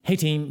Hey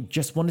team,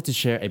 just wanted to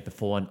share a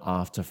before and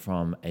after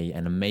from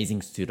an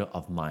amazing student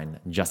of mine,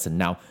 Justin.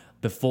 Now,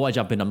 before I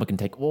jump in, I'm not going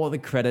to take all the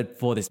credit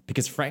for this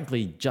because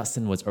frankly,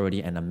 Justin was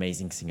already an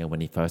amazing singer when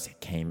he first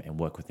came and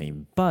worked with me.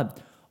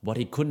 But what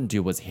he couldn't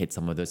do was hit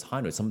some of those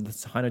high notes, some of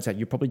those high notes that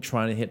you're probably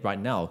trying to hit right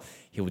now.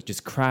 He would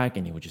just crack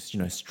and he would just,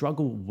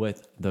 struggle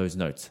with those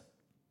notes.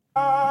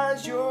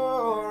 As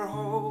you're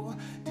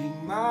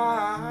holding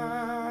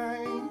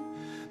mine,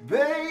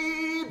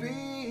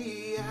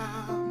 baby,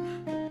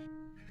 I'm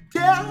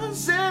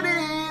dancing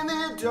in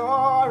the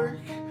dark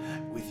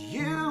with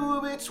you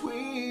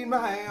between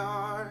my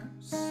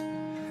arms,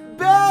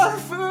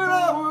 barefoot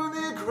on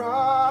the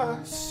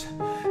grass,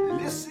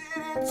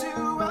 listening to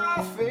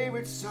our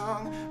favorite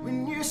song.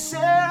 When you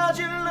said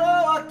you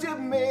looked a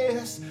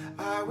mess,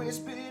 I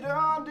whispered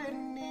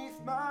underneath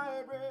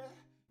my breath.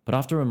 But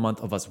after a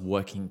month of us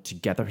working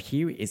together,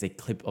 here is a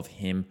clip of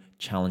him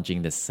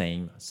challenging the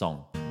same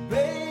song.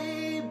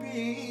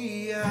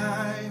 Baby,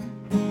 I'm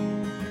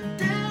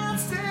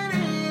dancing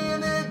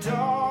in the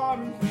dark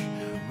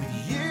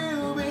with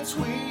you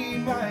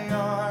between my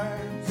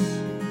arms,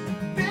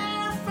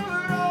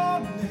 barefoot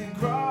on the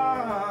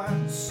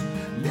grass,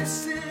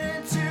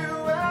 listening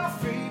to our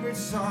favorite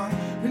song.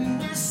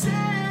 When you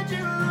said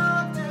you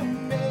looked a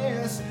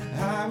mess,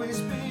 I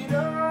whispered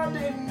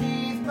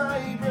underneath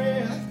my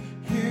breath.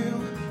 You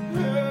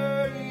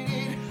heard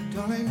it,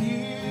 darling,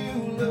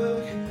 you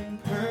look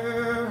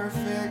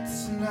perfect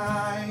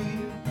tonight.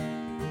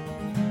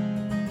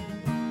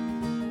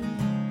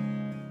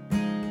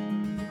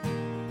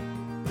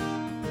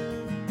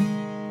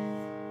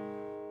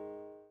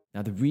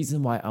 Now, the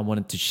reason why I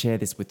wanted to share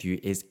this with you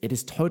is it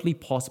is totally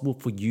possible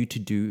for you to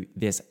do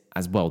this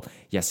as well.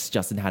 Yes,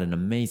 Justin had an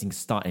amazing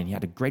start and he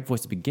had a great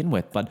voice to begin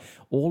with, but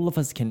all of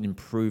us can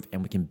improve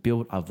and we can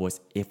build our voice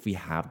if we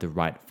have the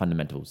right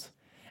fundamentals.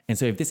 And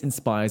so if this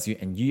inspires you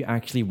and you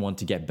actually want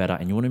to get better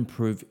and you want to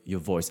improve your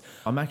voice,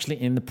 I'm actually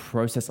in the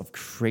process of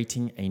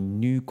creating a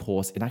new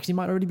course. It actually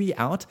might already be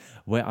out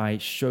where I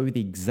show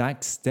the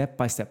exact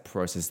step-by-step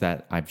process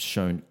that I've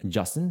shown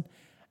Justin.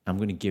 I'm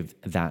going to give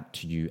that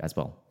to you as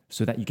well,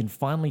 so that you can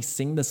finally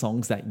sing the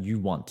songs that you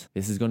want.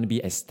 This is going to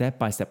be a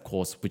step-by-step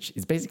course, which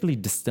is basically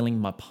distilling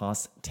my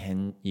past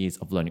 10 years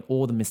of learning,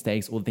 all the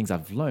mistakes, all the things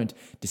I've learned,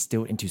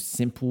 distilled into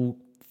simple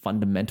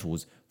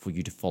fundamentals for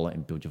you to follow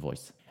and build your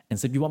voice. And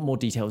so if you want more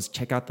details,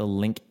 check out the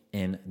link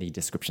in the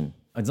description.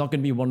 It's not going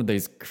to be one of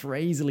those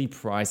crazily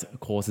priced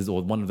courses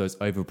or one of those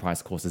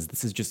overpriced courses.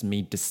 This is just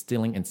me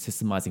distilling and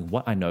systemizing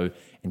what I know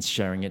and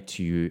sharing it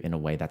to you in a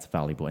way that's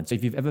valuable. And so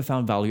if you've ever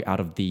found value out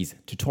of these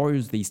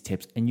tutorials, these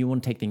tips, and you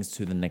want to take things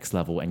to the next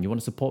level and you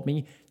want to support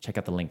me, check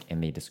out the link in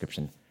the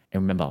description.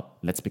 And remember,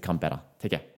 let's become better. Take care.